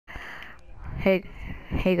Hey,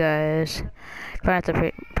 hey guys, playing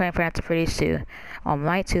Final Freddy's 2.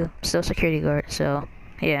 Night 2, still security guard, so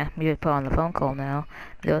yeah, we just put on the phone call now.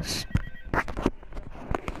 Yes.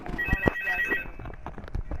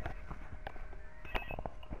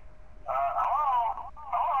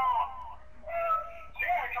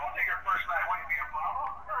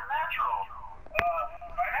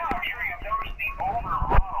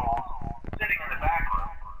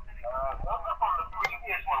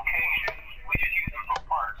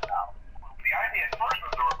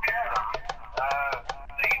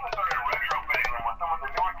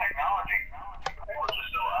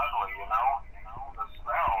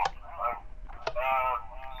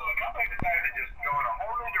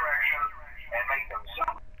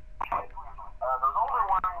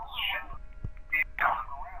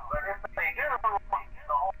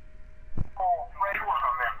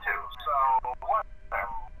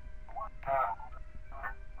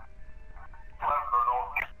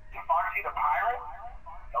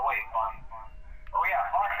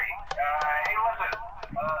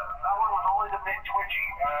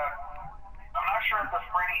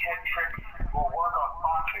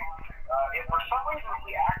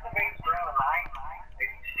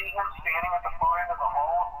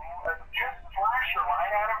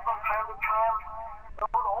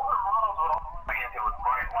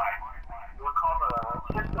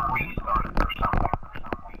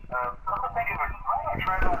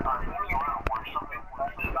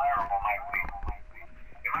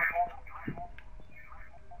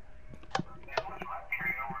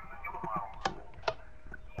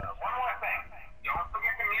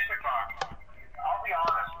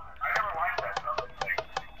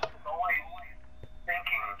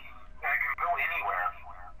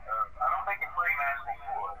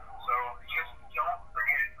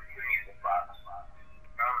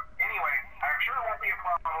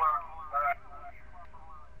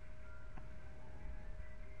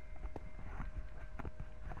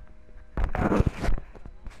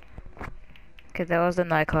 Okay, that was the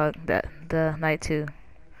night clock, the night 2.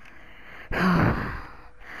 So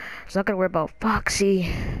not gonna worry about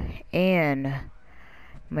Foxy and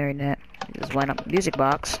Marionette. Just line up music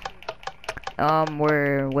box.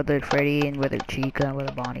 Whether Freddy and whether Chica and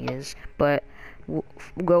whether Bonnie is, but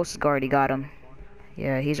Ghost already got him.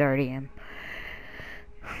 Yeah, he's already in.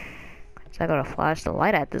 So I gotta flash the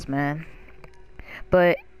light at this man.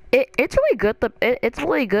 But it's really good. It's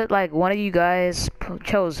really good. Like one of you guys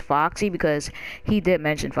chose Foxy because he did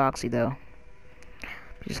mention Foxy though.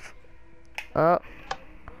 Just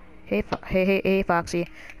hey Foxy.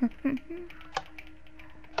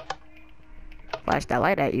 Flash that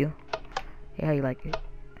light at you. Yeah, how you like it?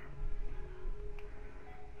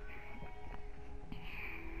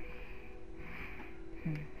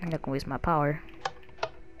 I'm not gonna waste my power.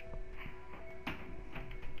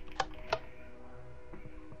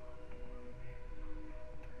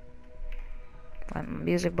 Find my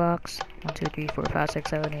music box. 1, 2, 3, 4, 5, 6,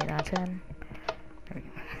 7, 8, 9, 10. There we go.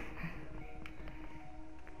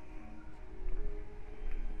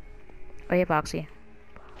 Oh yeah, Foxy.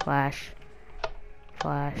 Flash.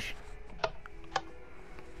 Flash.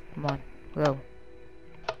 Come on, go.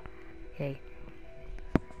 Hey.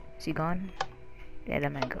 Is he gone? Yeah,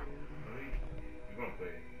 that man go.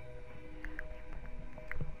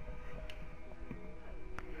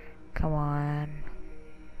 Come on.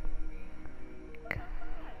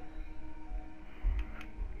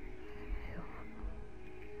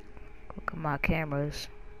 Look at my cameras.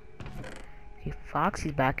 See,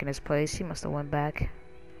 Foxy's back in his place. He must have went back.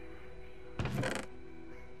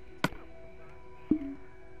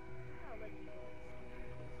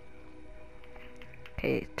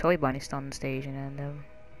 Okay, Toy Bunny's still on the stage, and I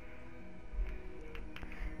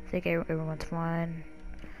think everyone's fine.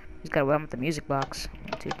 He's got to warm up the music box.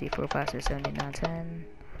 1, 2, 3, 4, 5, 6, 7, 8, 9, 10.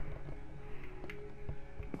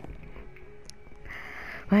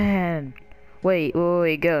 Man, wait,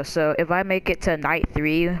 go. So if I make it to night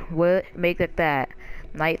 3, what make it that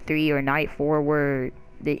night 3 or night 4 where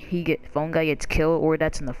phone guy gets killed, or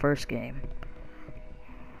that's in the first game?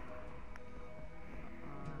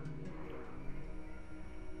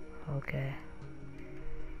 Okay.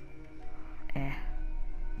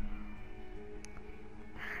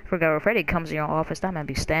 Forgot when Freddy comes in your office, that man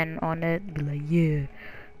be standing on it, be like, yeah.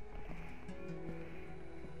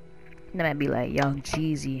 That man be like, Young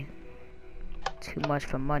Jeezy. Too much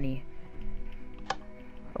for money.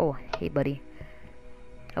 Oh, hey buddy.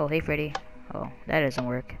 Oh, hey Freddy. Oh, that doesn't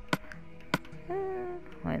work.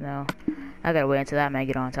 Wait, no. I gotta wait until that man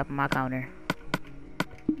get on top of my counter.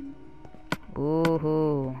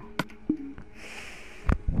 Ooh.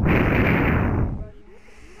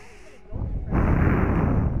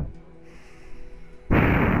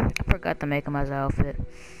 forgot to make him as an outfit.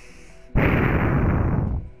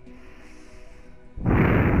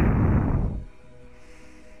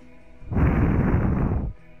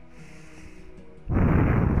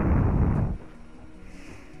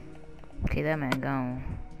 Okay, that man gone.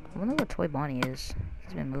 I wonder what Toy Bonnie is.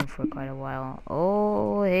 He's been moving for quite a while.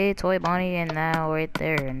 Oh, hey, Toy Bonnie, and now right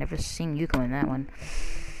there. I never seen you go in that one.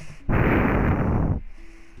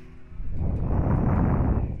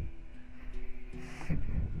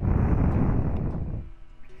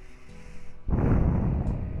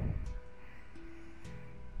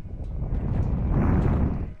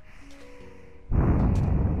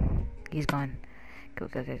 He's gone.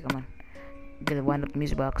 Okay, come on. Gotta wind up the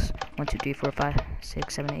music box. 1, 2, 3, 4, 5,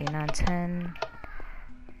 6, 7, 8, 9, 10.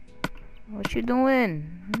 What you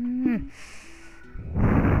doing?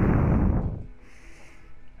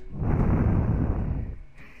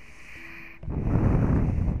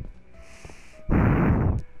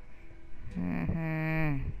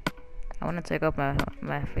 I wanna take off my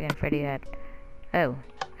freaking Freddy hat. Oh.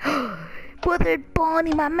 Brother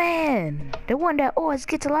Bonnie, my man! The one that always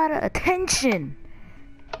gets a lot of attention!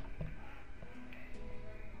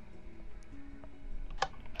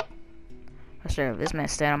 Sure, if this man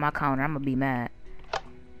stand on my counter, I'm gonna be mad.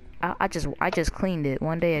 I just cleaned it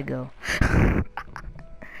 1 day ago.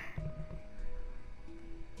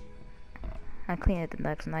 I cleaned it the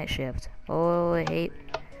next night shift. Oh, hey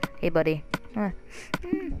buddy.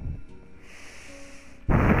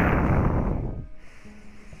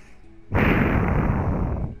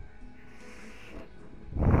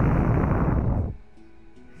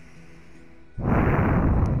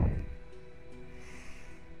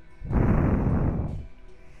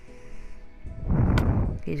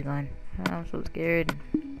 He's gone. I'm so scared.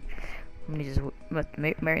 Let me just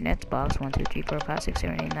Marionette's box. 1, 2, 3, 4, 5, 6,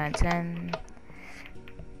 7, 8, 9, 10.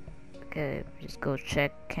 Okay, just go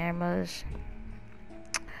check cameras.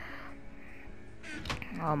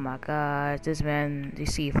 Oh my god, this man, you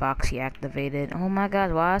see Foxy activated. Oh my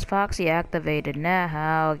god, why is Foxy activated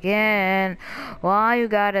now again? Why you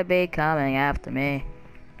gotta be coming after me?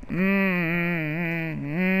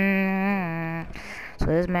 So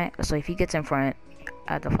this man, so if he gets in front,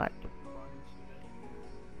 I have to fight.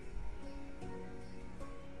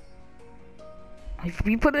 If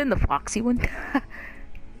we put it in the Foxy one.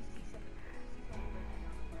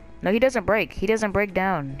 No, he doesn't break. He doesn't break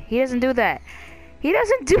down. He doesn't do that. He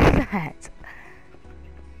doesn't do that.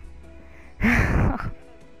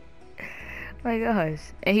 My gosh.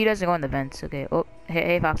 And he doesn't go in the vents. Okay. Oh,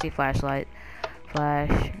 hey Foxy, flashlight.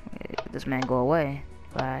 Flash. This man go away.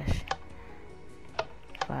 Flash.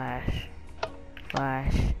 Flash.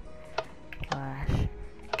 Flash. Flash.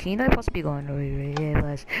 Can you not possibly be going over here?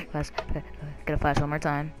 Yeah, flash. Get a flash one more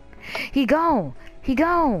time. He gone. He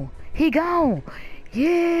gone. He gone.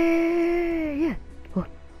 Yeah.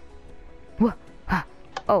 What? Ha.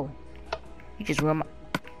 Oh. You just ruined my...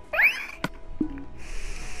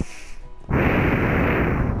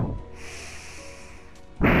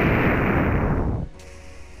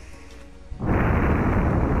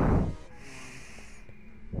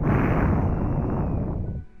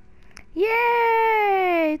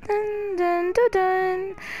 Yay! Dun dun dun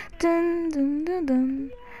dun dun dun dun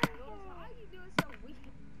dun.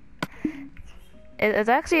 It's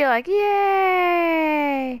actually like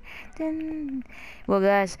yay! Dun. Well,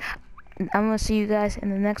 guys, I'm gonna see you guys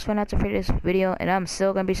in the next one after this video, and I'm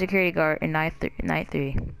still gonna be security guard in night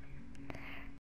 3.